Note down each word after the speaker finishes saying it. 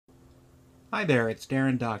Hi there, it's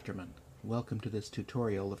DarenDoc. Welcome to this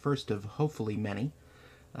tutorial, the first of hopefully many.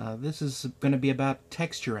 This is going to be about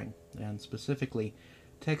texturing, and specifically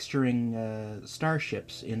texturing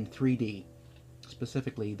starships in 3D,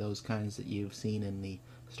 specifically those kinds that you've seen in the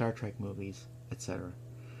Star Trek movies, etc.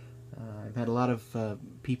 I've had a lot of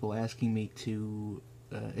people asking me to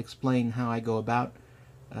explain how I go about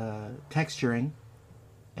texturing,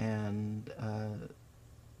 and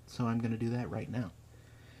so I'm going to do that right now.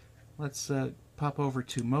 Let's pop over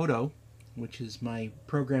to Modo, which is my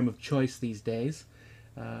program of choice these days.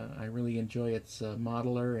 I really enjoy its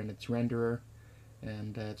modeler and its renderer,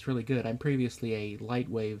 and it's really good. I'm previously a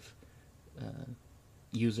lightwave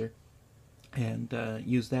user, and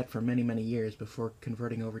used that for many, many years before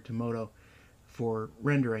converting over to Modo for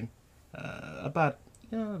rendering about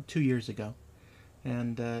 2 years ago.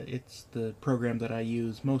 And it's the program that I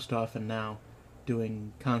use most often now,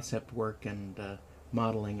 doing concept work and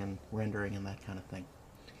modeling and rendering and that kind of thing.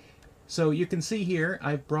 So you can see here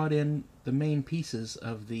I've brought in the main pieces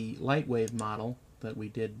of the lightwave model that we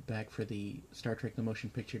did back for the Star Trek The Motion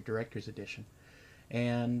Picture Director's Edition.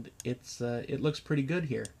 And it looks pretty good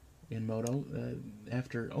here in Modo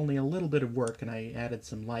after only a little bit of work, and I added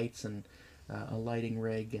some lights and a lighting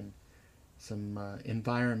rig and some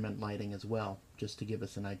environment lighting as well, just to give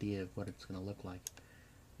us an idea of what it's going to look like.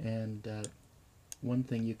 And one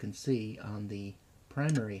thing you can see on the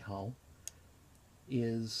primary hull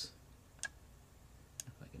is,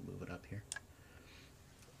 if I can move it up here,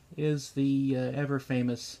 is the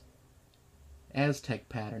ever-famous Aztec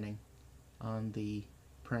patterning on the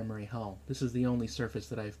primary hull. This is the only surface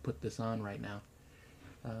that I've put this on right now,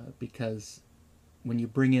 because when you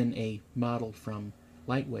bring in a model from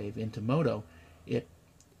Lightwave into Modo, it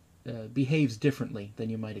behaves differently than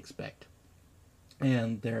you might expect.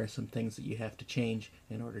 And there are some things that you have to change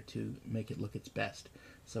in order to make it look its best.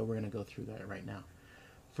 So we're going to go through that right now.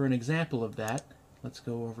 For an example of that, let's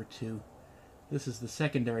go over to, this is the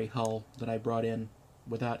secondary hull that I brought in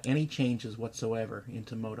without any changes whatsoever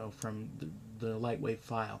into Modo from the Lightwave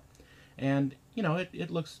file. And, you know,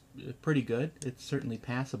 it looks pretty good. It's certainly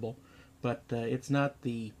passable, but it's not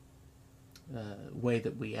the way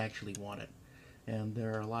that we actually want it. And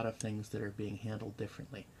there are a lot of things that are being handled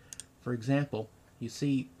differently. For example, you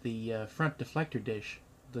see the front deflector dish,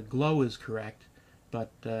 the glow is correct,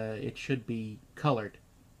 but it should be colored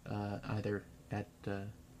either at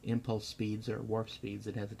impulse speeds or warp speeds.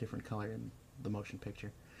 It has a different color in the motion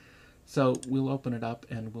picture. So we'll open it up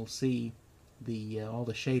and we'll see all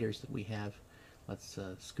the shaders that we have. Let's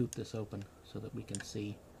scoot this open so that we can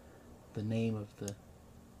see the name of the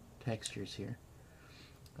textures here.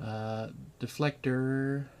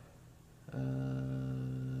 Deflector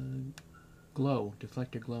glow,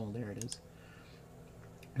 deflector glow, there it is.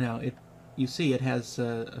 Now you see it has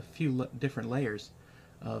a few different layers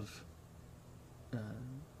of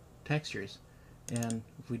textures, and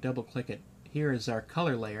if we double click it, here is our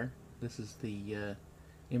color layer. This is the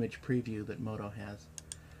image preview that Modo has,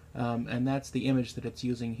 and that's the image that it's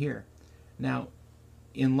using here. Now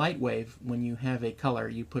in Lightwave, when you have a color,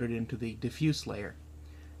 you put it into the diffuse layer,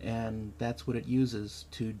 and that's what it uses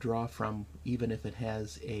to draw from, even if it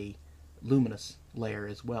has a luminous layer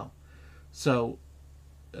as well. So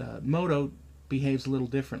Modo behaves a little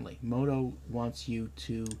differently. Modo wants you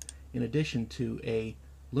to, in addition to a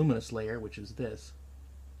luminous layer, which is this,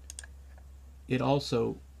 it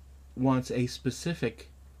also wants a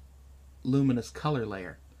specific luminous color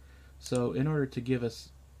layer. So in order to give us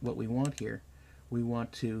what we want here, we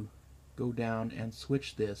want to go down and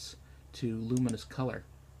switch this to luminous color.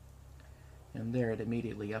 And there it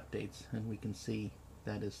immediately updates, and we can see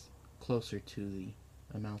that is closer to the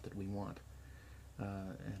amount that we want.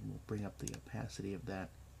 And we'll bring up the opacity of that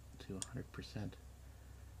to 100%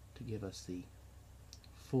 to give us the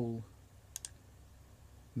full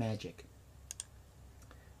magic.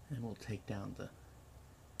 And we'll take down the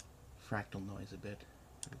fractal noise a bit.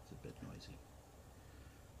 It's a bit noisy.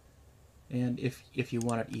 And if you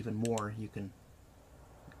want it even more, you can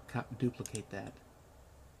duplicate that.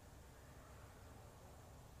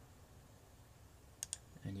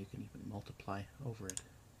 And you can even multiply over it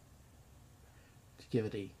to give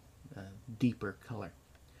it a deeper color.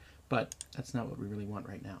 But that's not what we really want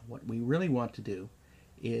right now. What we really want to do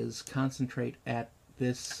is concentrate at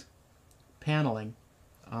this paneling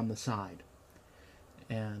on the side.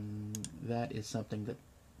 And that is something that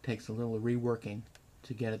takes a little reworking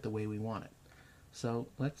to get it the way we want it. So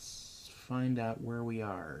let's find out where we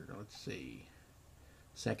are. Let's see.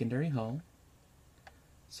 Secondary hull,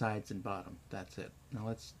 sides and bottom. That's it. Now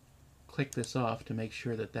let's click this off to make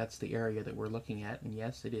sure that that's the area that we're looking at, and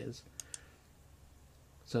yes, it is.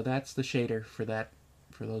 So that's the shader for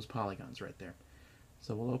those polygons right there.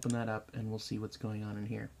 So we'll open that up and we'll see what's going on in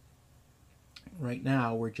here. Right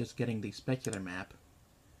now we're just getting the specular map.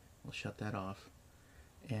 We'll shut that off.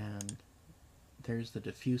 And there's the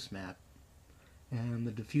diffuse map. And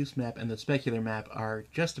the diffuse map and the specular map are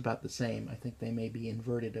just about the same. I think they may be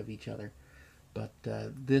inverted of each other. But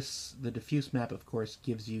the diffuse map, of course,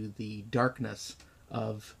 gives you the darkness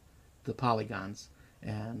of the polygons,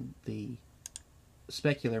 and the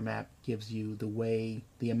specular map gives you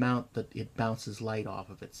the amount that it bounces light off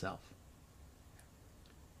of itself.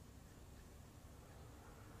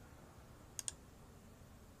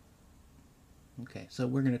 Okay, so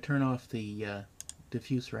we're going to turn off the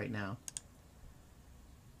diffuse right now.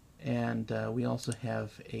 And we also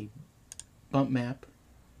have a bump map,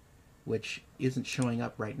 which isn't showing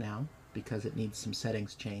up right now because it needs some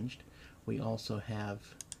settings changed. We also have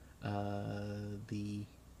the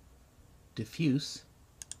diffuse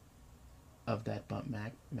of that bump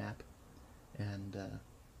map, and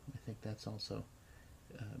I think that's also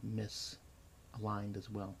misaligned as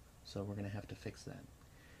well. So we're going to have to fix that.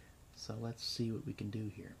 So let's see what we can do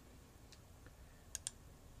here.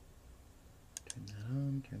 Turn that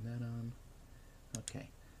on, turn that on. Okay.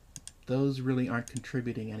 Those really aren't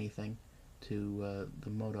contributing anything to the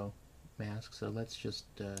Modo mask, so let's just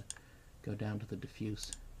go down to the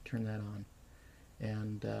diffuse, turn that on,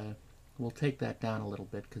 and we'll take that down a little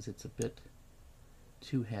bit because it's a bit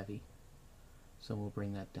too heavy. So we'll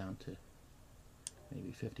bring that down to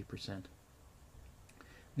maybe 50%.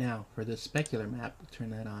 Now, for this specular map, we'll turn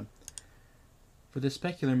that on. For this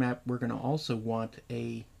specular map, we're going to also want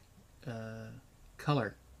a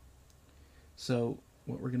color. So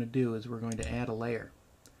what we're going to do is we're going to add a layer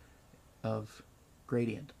of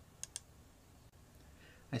gradient.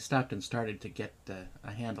 I stopped and started to get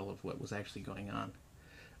a handle of what was actually going on.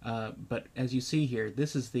 But as you see here,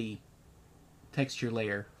 this is the texture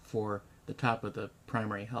layer for the top of the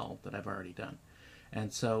primary hull that I've already done.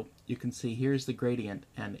 And so you can see here's the gradient,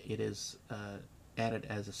 and it is added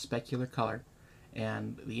as a specular color,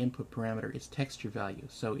 and the input parameter is texture value.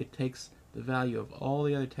 So it takes the value of all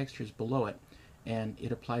the other textures below it and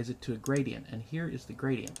it applies it to a gradient. And here is the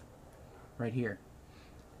gradient, right here.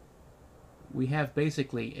 We have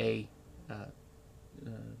basically a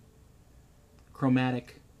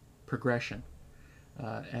chromatic progression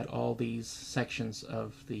at all these sections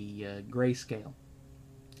of the grayscale.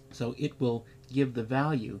 So it will give the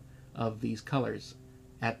value of these colors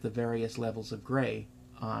at the various levels of gray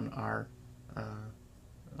on our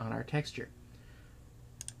texture.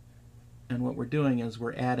 And what we're doing is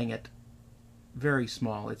we're adding it very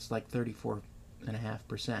small. It's like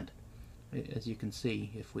 34.5%. As you can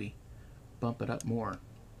see, if we bump it up more,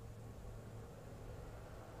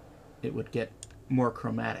 it would get more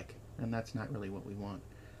chromatic, and that's not really what we want.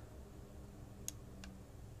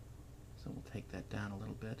 So we'll take that down a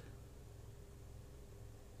little bit.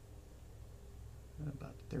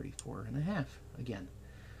 About 34.5 again.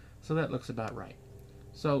 So that looks about right.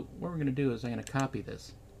 So what we're going to do is I'm going to copy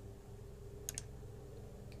this.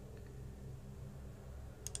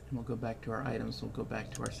 And we'll go back to our items, we'll go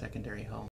back to our secondary hull.